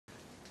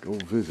Go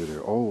visit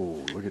her.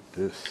 Oh, look at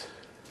this.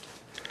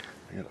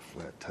 I got a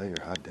flat tire.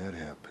 How'd that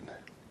happen?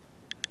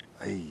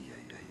 Ay,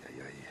 ay, ay,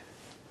 ay, ay.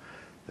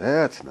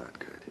 That's not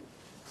good.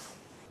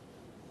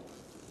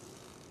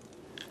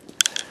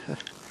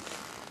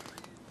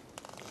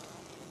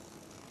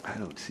 I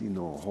don't see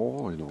no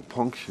hole or no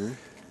puncture.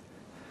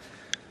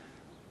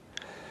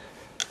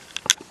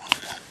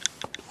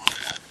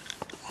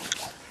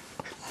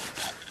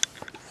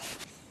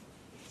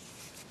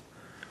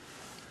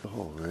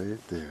 Oh,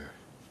 right there.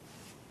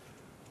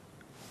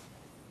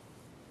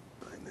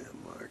 Find that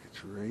mark.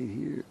 It's right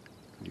here.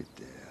 Look at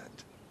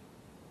that.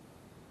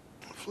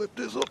 Flip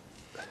this up.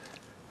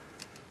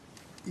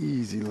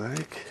 Easy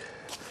like.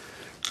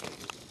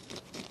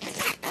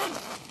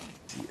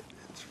 See it?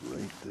 It's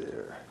right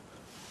there.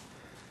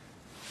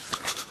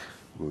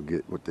 We'll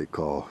get what they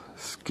call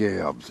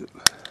scabs.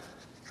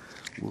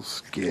 We'll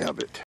scab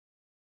it.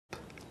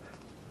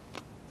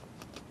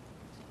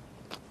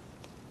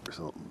 Or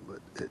something,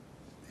 but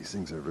these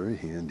things are very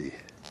handy.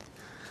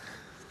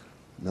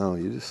 Now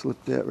you just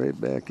slip that right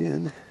back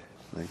in,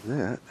 like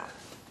that.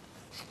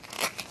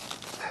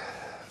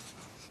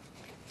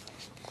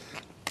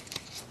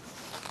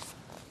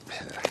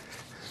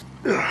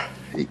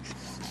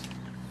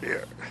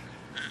 There.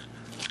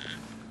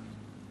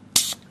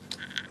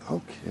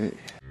 Okay.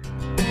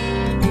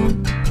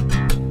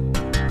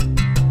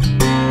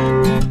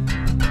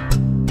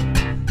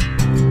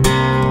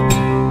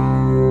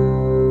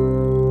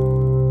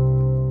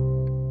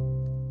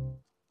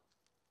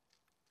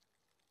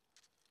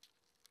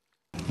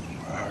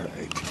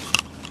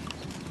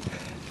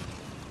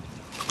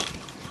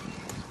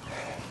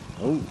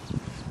 Oh,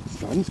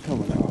 sun's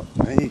coming out.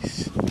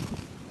 Nice.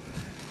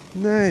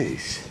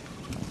 Nice.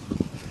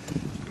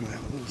 We'll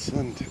have a little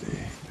sun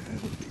today.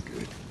 That'll be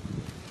good.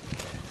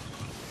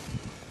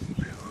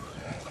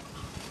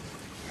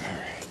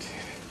 Alright.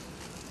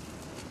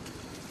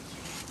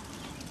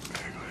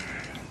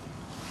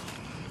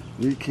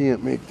 We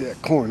can't make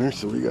that corner,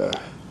 so we gotta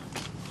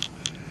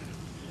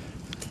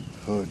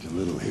fudge a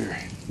little here.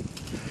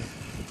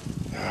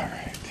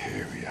 Alright,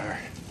 here we are.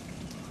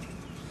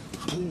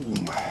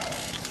 Boom.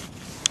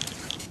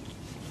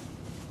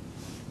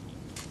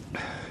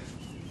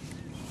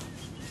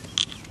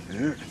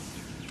 There.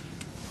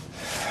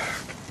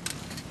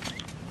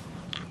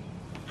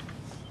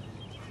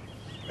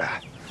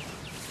 Ah.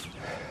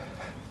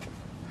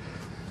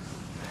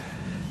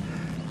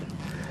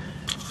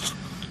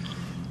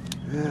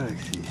 Yeah, I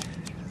see.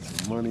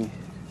 Some money.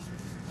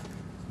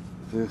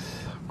 This,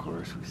 of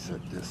course, we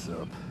set this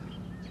up.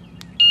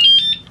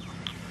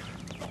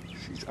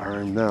 She's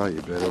armed now,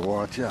 you better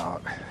watch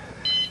out.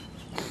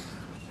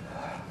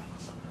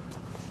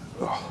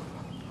 Oh.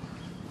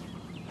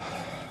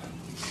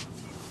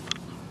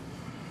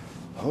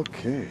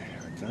 Okay,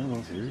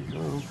 McDonald's, here you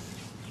go.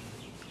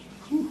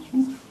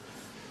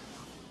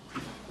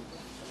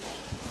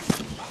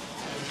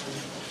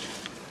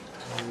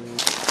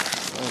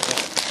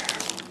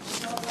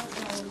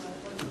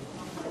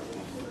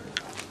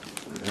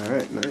 All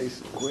right,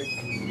 nice, quick.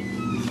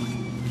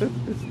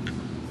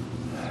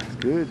 That's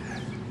good.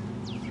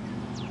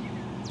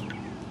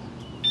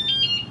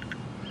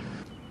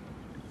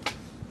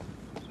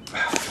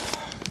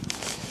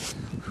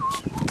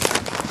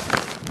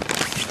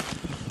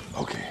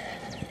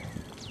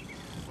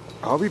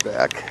 I'll be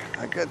back.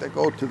 I got to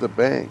go to the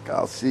bank.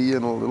 I'll see you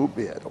in a little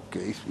bit.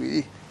 Okay,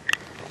 sweetie?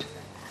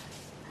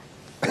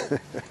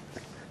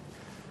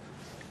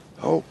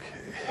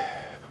 Okay.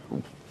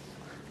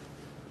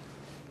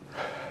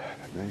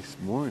 Nice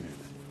morning.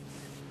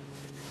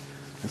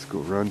 Let's go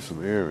run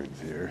some errands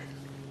here.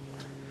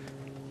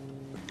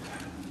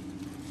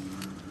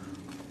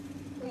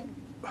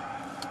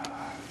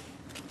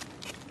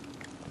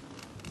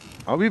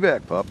 I'll be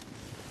back, pup.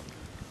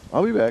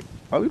 I'll be back.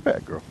 I'll be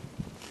back, girl.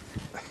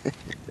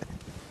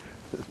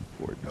 This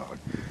poor dog.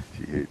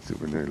 She hates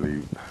it when they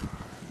leave.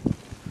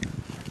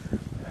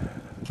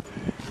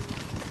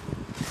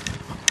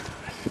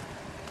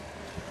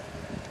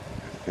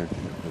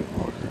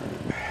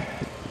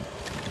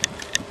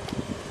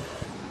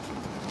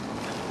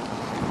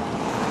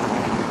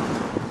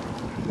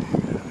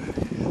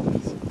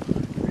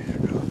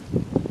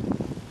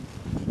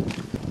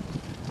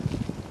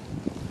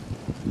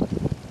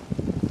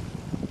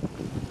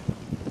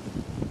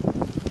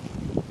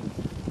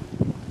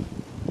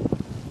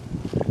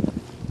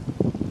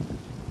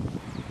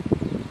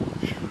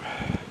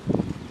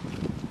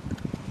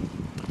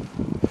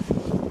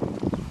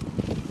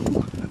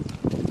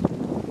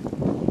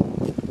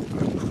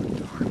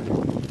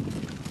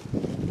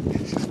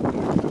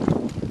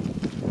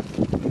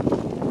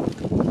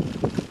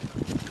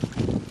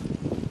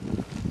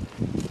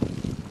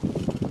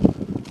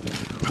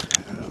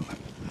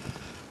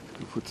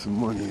 Put some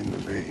money in the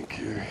bank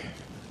here.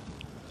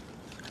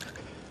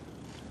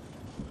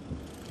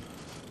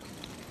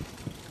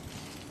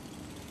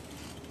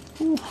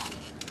 Oh.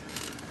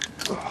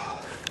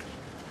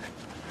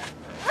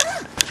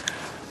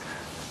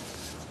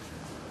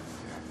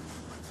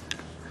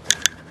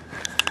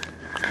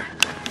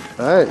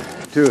 All right,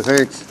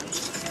 thanks.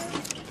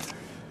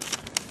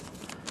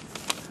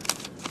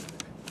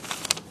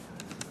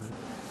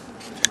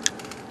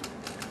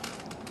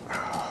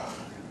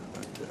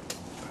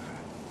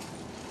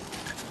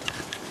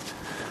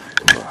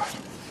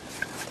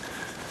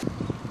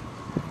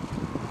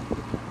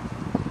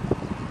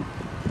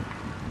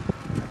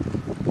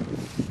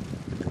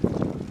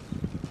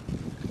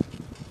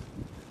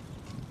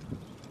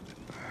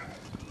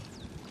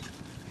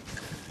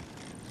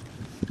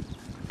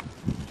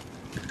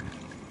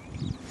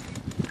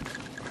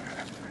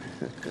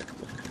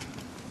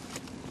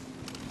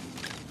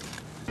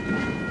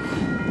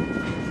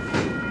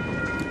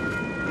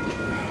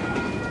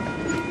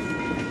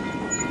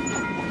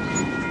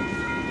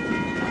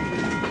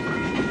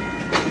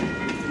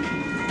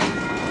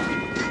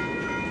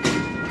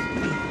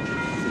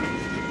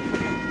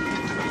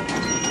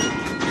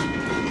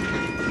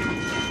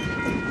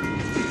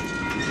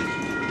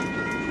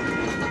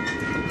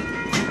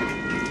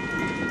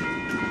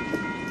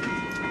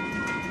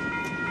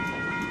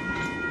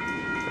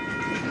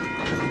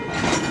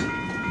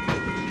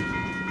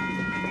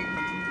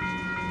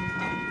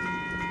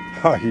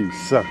 Oh, you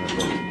son of a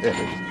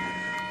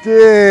bitch.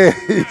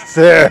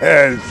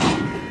 Jesus!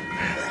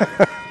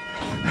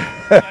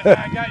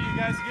 I got you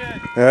guys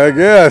good. I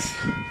guess.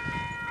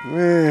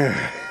 Man.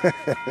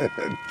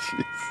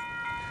 Jeez.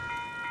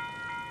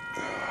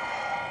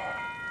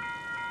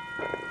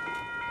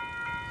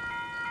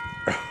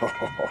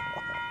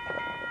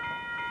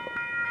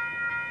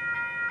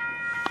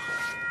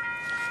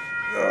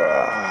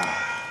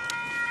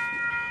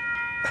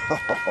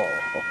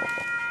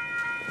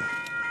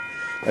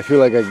 I feel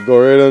like I could go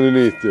right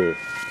underneath there.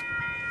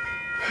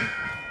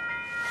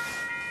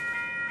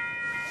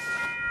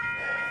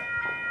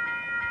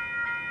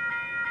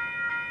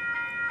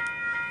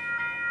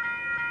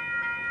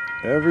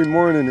 Every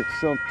morning it's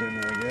something,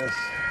 I guess.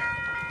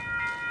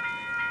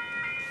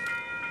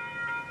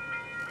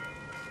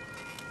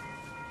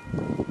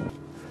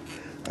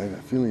 I have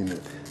a feeling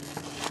that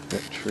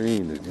that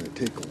train is going to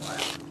take a while.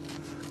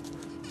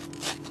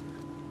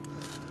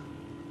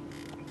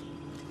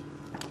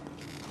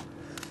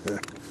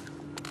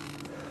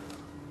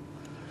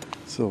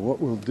 So what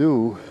we'll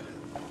do,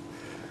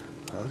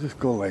 I'll just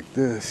go like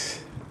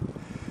this.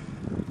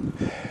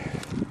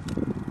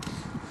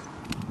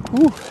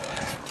 Whew.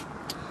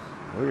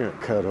 We're going to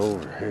cut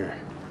over here.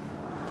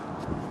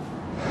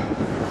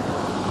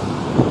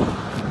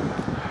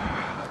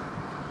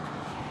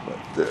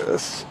 Like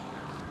this.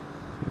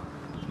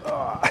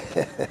 Oh.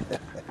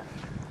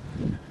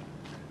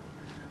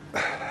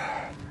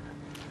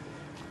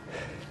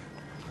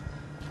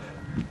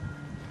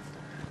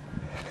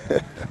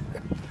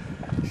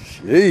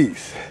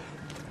 Jeez,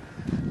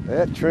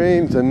 that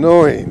train's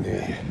annoying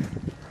me.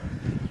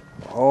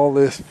 All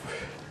this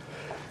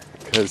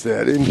because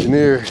that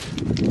engineer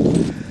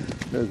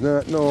does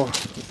not know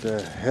what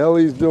the hell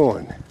he's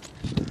doing.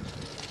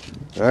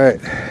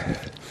 Alright,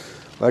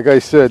 like I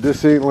said,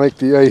 this ain't like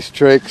the ice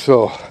trike,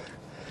 so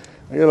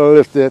I gotta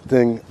lift that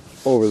thing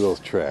over those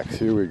tracks.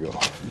 Here we go.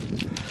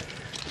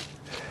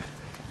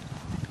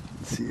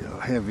 Let's see how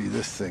heavy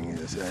this thing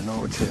is. I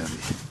know it's heavy.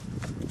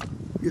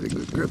 Get a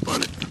good grip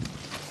on it.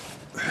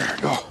 There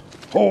we go.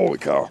 Holy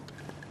cow.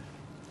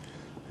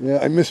 Yeah,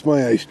 I missed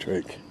my ice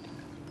trike.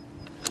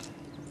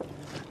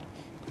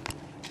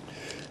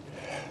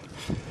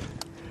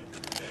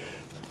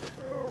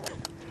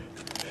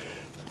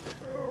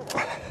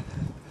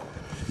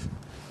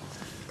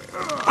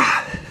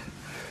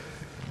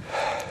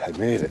 I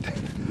made it.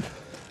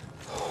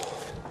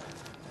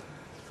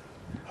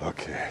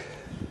 Okay.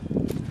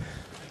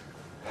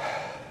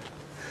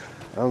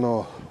 I don't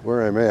know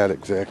where I'm at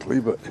exactly,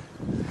 but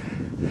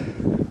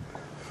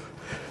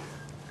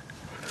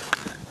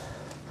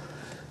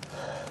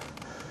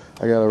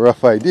I got a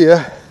rough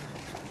idea.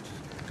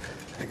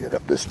 I get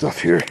up this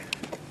stuff here,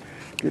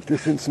 get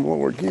this in some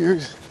lower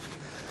gears,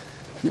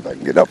 see if I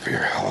can get up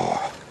here.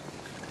 Oh.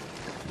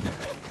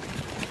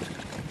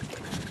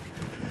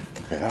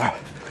 Yeah,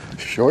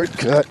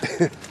 shortcut.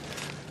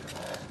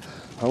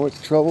 How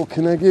much trouble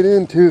can I get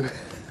into?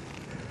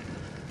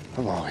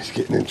 I'm always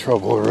getting in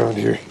trouble around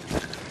here.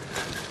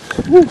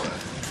 Woo.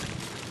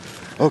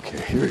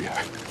 Okay, here we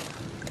are.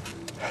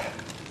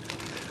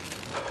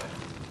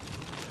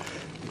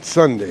 It's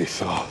Sunday,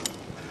 so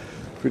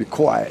pretty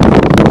quiet.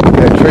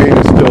 That train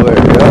is still there,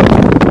 yeah.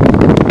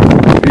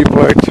 People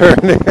are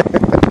turning.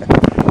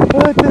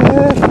 What the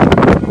heck?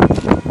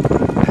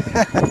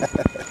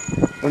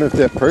 I wonder if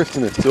that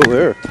person is still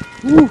there.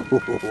 Look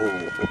at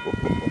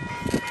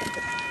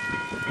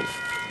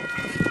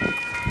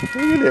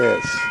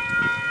this.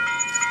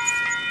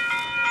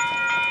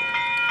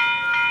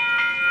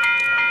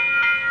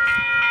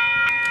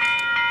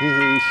 He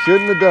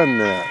shouldn't have done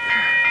that.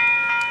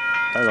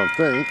 I don't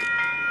think.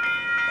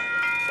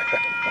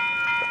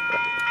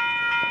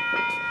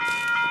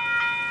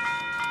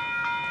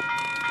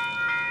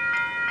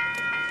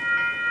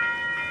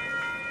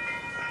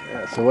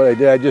 Yeah, so what I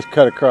did, I just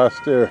cut across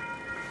there.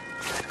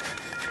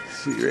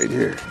 See right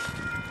here.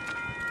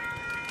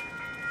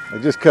 I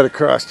just cut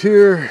across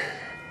here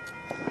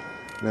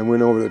and then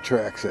went over the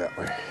tracks that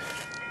way.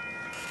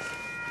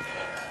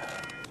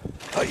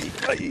 Aye,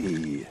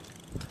 aye.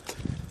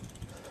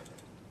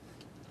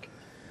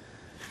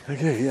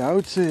 Okay, yeah, I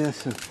would say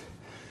it's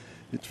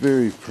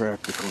very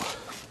practical.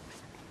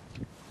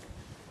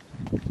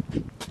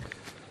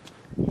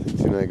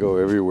 Since I go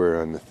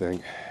everywhere on the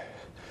thing,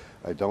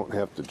 I don't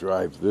have to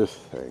drive this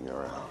thing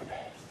around.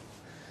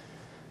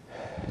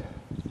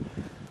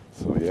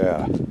 So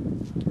yeah,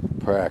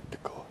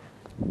 practical.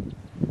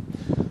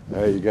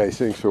 Alright, you guys,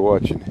 thanks for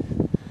watching.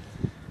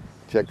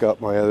 Check out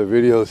my other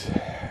videos.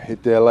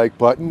 Hit that like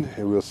button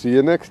and we'll see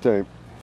you next time.